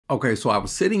Okay, so I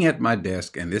was sitting at my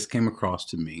desk and this came across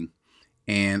to me,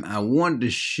 and I wanted to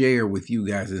share with you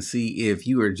guys and see if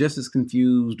you are just as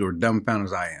confused or dumbfounded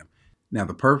as I am. Now,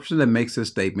 the person that makes this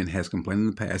statement has complained in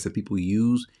the past that people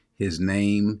use his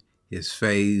name, his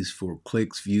face for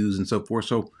clicks, views, and so forth.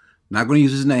 So I'm not going to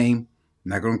use his name.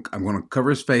 I'm going to cover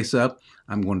his face up.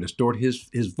 I'm going to distort his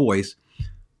voice.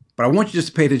 But I want you just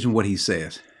to pay attention to what he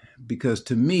says, because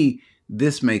to me,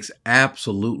 this makes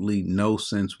absolutely no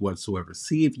sense whatsoever.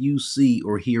 See if you see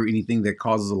or hear anything that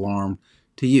causes alarm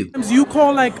to you. You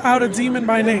call like out a demon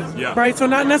by name, right? So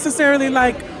not necessarily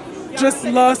like just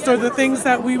lust or the things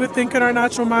that we would think in our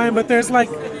natural mind, but there's like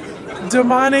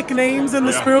demonic names in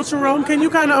the spiritual realm. Can you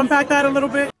kind of unpack that a little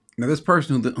bit? Now, this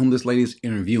person whom this lady is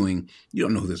interviewing, you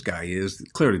don't know who this guy is.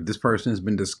 Clearly, this person has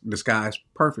been disguised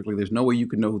perfectly. There's no way you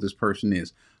can know who this person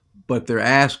is. But they're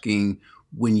asking,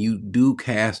 when you do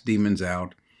cast demons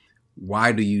out,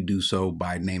 why do you do so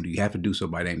by name? Do you have to do so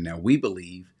by name? Now, we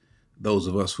believe, those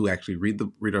of us who actually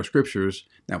read our scriptures,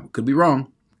 now, could be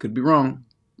wrong,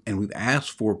 and we've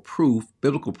asked for proof,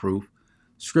 biblical proof,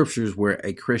 scriptures where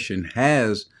a Christian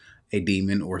has a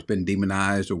demon or has been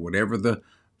demonized or whatever the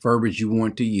verbiage you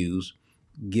want to use,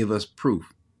 give us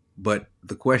proof. But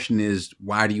the question is,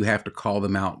 why do you have to call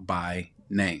them out by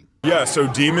name? Yeah,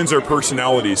 so demons are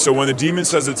personalities. So when the demon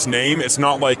says its name, it's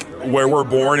not like where we're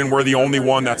born and we're the only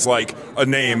one that's like a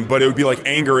name, but it would be like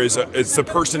anger it's the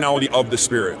personality of the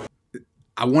spirit.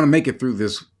 I want to make it through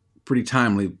this pretty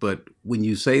timely, but when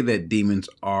you say that demons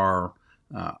are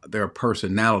their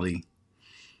personality,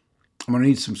 I'm going to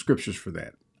need some scriptures for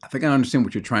that. I think I understand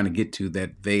what you're trying to get to,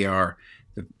 that they are,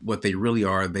 what they really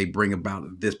are, they bring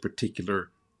about this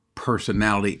particular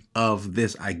personality of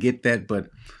this. I get that, but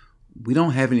we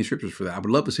don't have any scriptures for that. I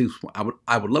would love to see.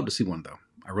 I would love to see one, though.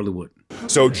 I really would.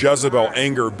 So Jezebel,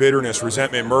 anger, bitterness,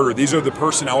 resentment, murder, these are the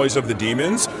personalities of the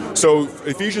demons. So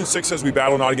Ephesians 6 says we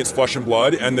battle not against flesh and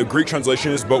blood, and the Greek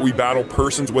translation is, but we battle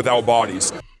persons without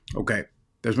bodies. Okay,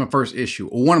 there's my first issue,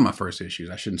 or one of my first issues.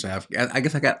 I shouldn't say. I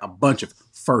guess I got a bunch of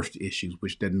first issues,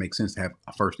 which doesn't make sense to have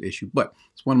a first issue, but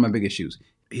it's one of my big issues.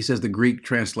 He says the Greek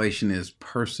translation is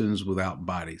persons without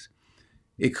bodies.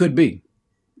 It could be.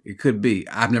 It could be.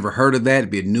 I've never heard of that. It'd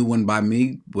be a new one by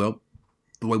me. Well,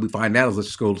 the way we find out is let's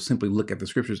just go simply look at the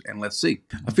scriptures and let's see.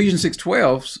 Ephesians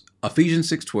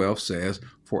 6:12 says,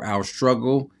 "For our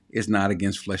struggle is not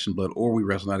against flesh and blood, or we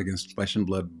wrestle not against flesh and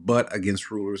blood, but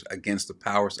against rulers, against the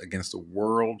powers, against the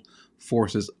world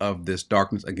forces of this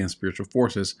darkness, against spiritual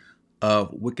forces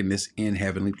of wickedness in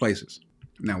heavenly places."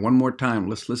 Now, one more time,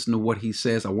 let's listen to what he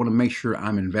says. I want to make sure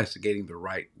I'm investigating the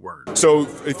right word. So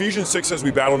Ephesians 6 says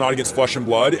we battle not against flesh and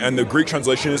blood, and the Greek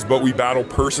translation is, but we battle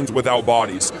persons without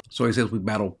bodies. So he says we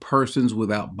battle persons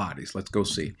without bodies. Let's go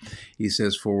see. He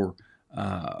says we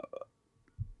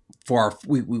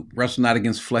wrestle not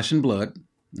against flesh and blood.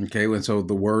 Okay, and so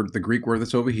the Greek word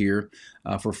that's over here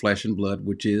for flesh and blood,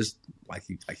 which is, like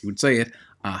you would say it,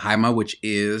 haima, which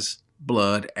is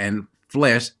blood, and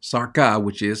flesh, sarka,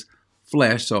 which is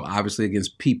flesh. So obviously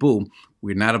against people,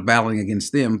 we're not battling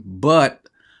against them, but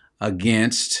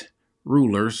against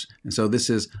rulers. And so this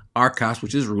is archos,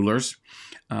 which is rulers,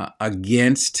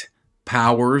 against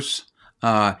powers,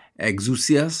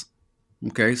 exousias.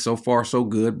 Okay, so far so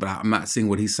good, but I'm not seeing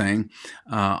what he's saying.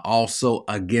 Also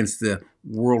against the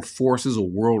world forces or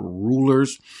world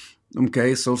rulers.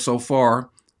 Okay, so far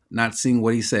not seeing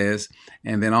what he says.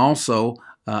 And then also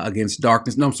against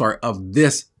darkness. No, I'm sorry, of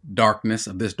this darkness,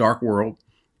 of this dark world.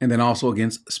 And then also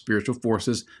against spiritual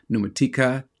forces,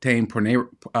 pneumatica, tein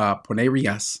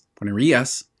ponerias.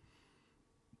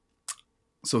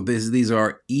 So these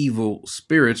are evil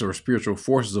spirits or spiritual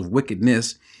forces of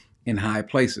wickedness in high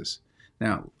places.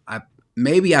 Now,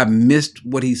 maybe I missed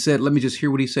what he said. Let me just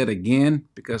hear what he said again,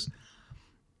 because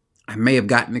I may have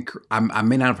gotten it. I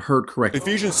may not have heard correctly.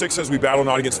 Ephesians 6 says we battle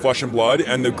not against flesh and blood,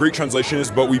 and the Greek translation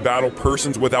is, but we battle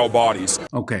persons without bodies.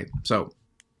 Okay, so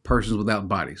persons without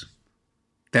bodies.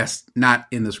 That's not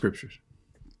in the scriptures.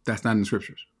 That's not in the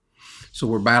scriptures. So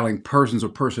we're battling persons or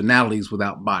personalities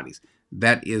without bodies.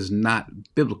 That is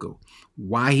not biblical.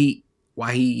 Why he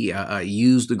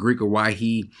used the Greek, or why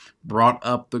he brought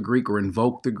up the Greek or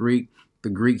invoked the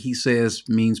Greek, he says,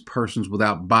 means persons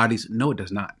without bodies. No, it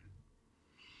does not.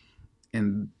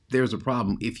 And there's a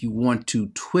problem. If you want to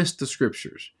twist the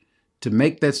scriptures to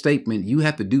make that statement, you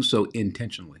have to do so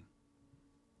intentionally.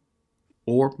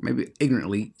 Or maybe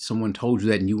ignorantly, someone told you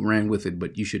that and you ran with it,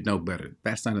 but you should know better.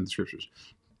 That's not in the scriptures.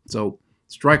 So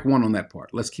strike one on that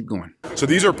part. Let's keep going. So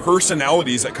these are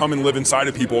personalities that come and live inside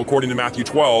of people, according to Matthew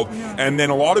 12. And then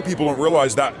a lot of people don't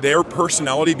realize that their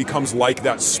personality becomes like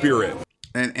that spirit.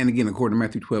 And again, according to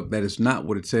Matthew 12, that is not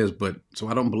what it says. But so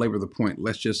I don't belabor the point.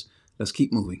 Let's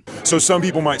keep moving. So some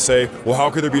people might say, well,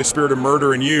 how could there be a spirit of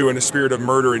murder in you and a spirit of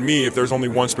murder in me if there's only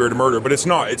one spirit of murder? But it's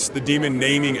not. It's the demon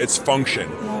naming its function.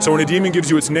 So when a demon gives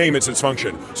you its name, it's its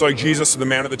function. So like Jesus, the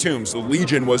man at the tombs, the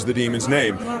legion was the demon's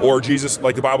name. Or Jesus,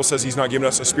 like the Bible says, he's not giving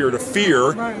us a spirit of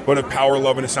fear, but of power,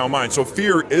 love, and a sound mind. So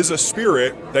fear is a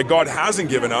spirit that God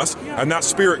hasn't given us, and that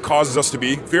spirit causes us to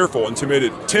be fearful and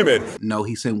timid. No,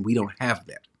 he's saying we don't have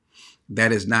that.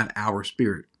 That is not our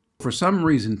spirit. For some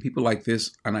reason, people like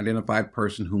this unidentified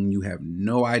person whom you have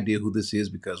no idea who this is,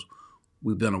 because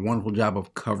we've done a wonderful job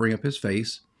of covering up his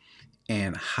face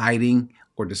and hiding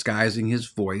or disguising his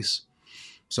voice.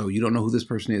 So you don't know who this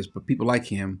person is, but people like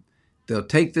him, they'll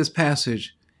take this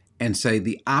passage and say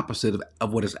the opposite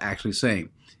of what it's actually saying.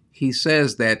 He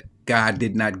says that God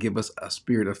did not give us a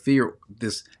spirit of fear.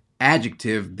 This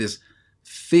adjective, this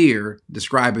fear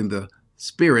describing the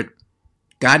spirit,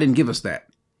 God didn't give us that.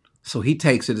 So he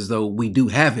takes it as though we do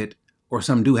have it, or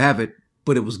some do have it,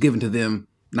 but it was given to them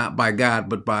not by God,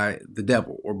 but by the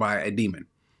devil or by a demon.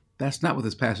 That's not what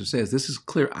this passage says. This is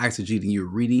clear eisegeting. You're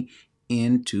reading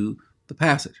into the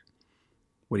passage.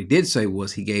 What he did say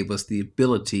was he gave us the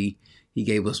ability. He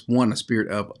gave us a spirit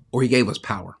of, or he gave us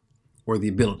power or the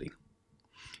ability.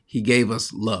 He gave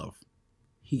us love.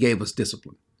 He gave us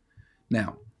discipline.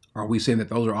 Now, are we saying that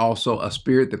those are also a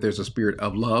spirit, that there's a spirit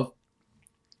of love,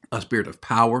 a spirit of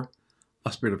power,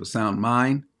 a spirit of a sound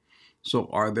mind? So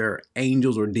are there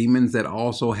angels or demons that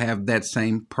also have that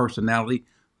same personality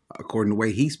according to the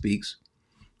way he speaks?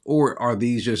 Or are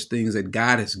these just things that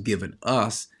God has given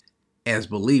us as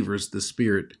believers, the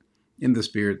spirit, in the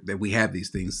spirit, that we have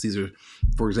these things? These are,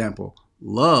 for example,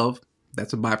 love,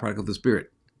 that's a byproduct of the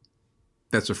spirit.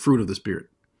 That's a fruit of the spirit.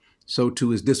 So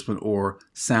too is discipline or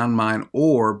sound mind,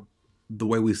 or the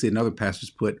way we see in other passages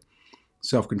put,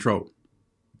 self-control,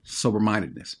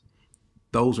 sober-mindedness.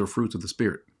 Those are fruits of the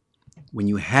spirit. When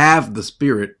you have the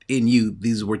spirit in you,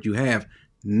 these are what you have,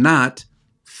 not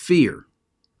fear.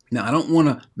 Now, I don't want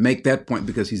to make that point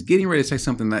because he's getting ready to say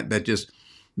something that just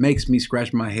makes me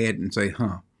scratch my head and say,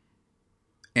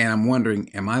 And I'm wondering,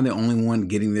 am I the only one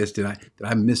getting this? Did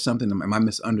I miss something? Am I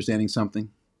misunderstanding something?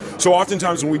 So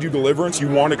oftentimes when we do deliverance, you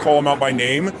want to call them out by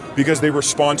name because they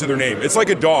respond to their name. It's like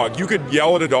a dog. You could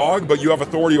yell at a dog, but you have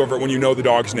authority over it when you know the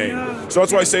dog's name. So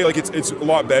that's why I say, like, it's a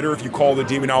lot better if you call the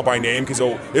demon out by name, because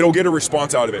it'll get a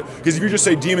response out of it. Because if you just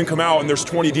say demon come out and there's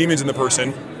 20 demons in the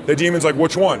person, the demon's like,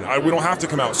 which one? We don't have to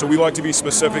come out. So we like to be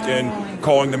specific in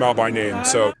calling them out by name.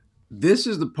 So this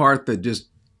is the part that just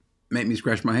made me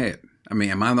scratch my head. I mean,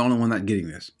 am I the only one not getting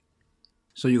this?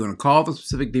 So you're going to call the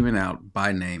specific demon out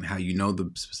by name. How you know the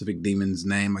specific demon's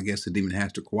name? I guess the demon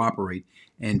has to cooperate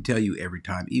and tell you every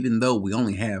time, even though we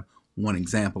only have one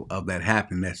example of that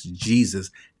happening. That's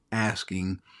Jesus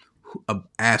asking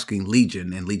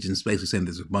Legion, and Legion's basically saying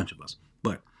there's a bunch of us.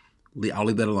 But I'll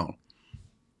leave that alone.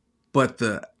 But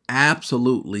the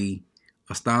absolutely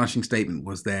astonishing statement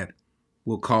was that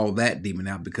we'll call that demon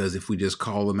out, because if we just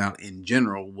call them out in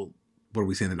general, what are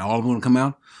we saying, that all of them will come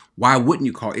out? Why wouldn't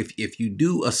you call, if you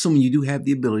do, assuming you do have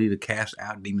the ability to cast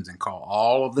out demons and call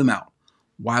all of them out,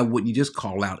 why wouldn't you just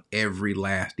call out every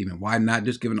last demon? Why not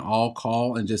just give an all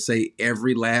call and just say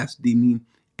every last demon,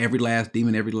 every last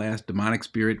demonic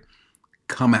spirit,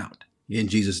 come out in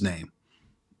Jesus' name,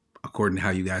 according to how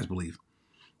you guys believe?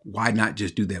 Why not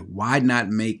just do that? Why not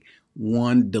make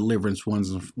one deliverance once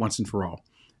and for all?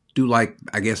 Do like,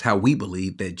 I guess, how we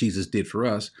believe that Jesus did for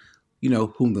us. You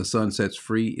know, whom the Son sets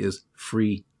free is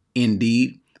free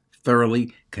indeed,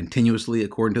 thoroughly, continuously,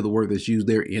 according to the word that's used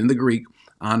there in the Greek,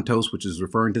 ontos, which is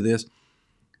referring to this.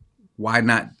 Why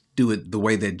not do it the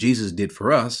way that Jesus did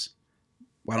for us?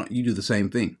 Why don't you do the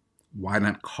same thing? Why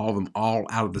not call them all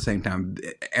out at the same time?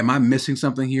 Am I missing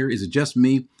something here? Is it just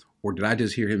me? Or did I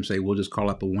just hear him say, we'll just call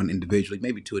out the one individually,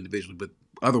 maybe two individually, but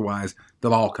otherwise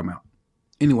they'll all come out?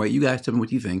 Anyway, you guys tell me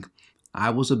what you think. I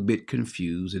was a bit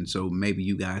confused, and so maybe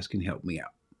you guys can help me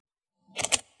out.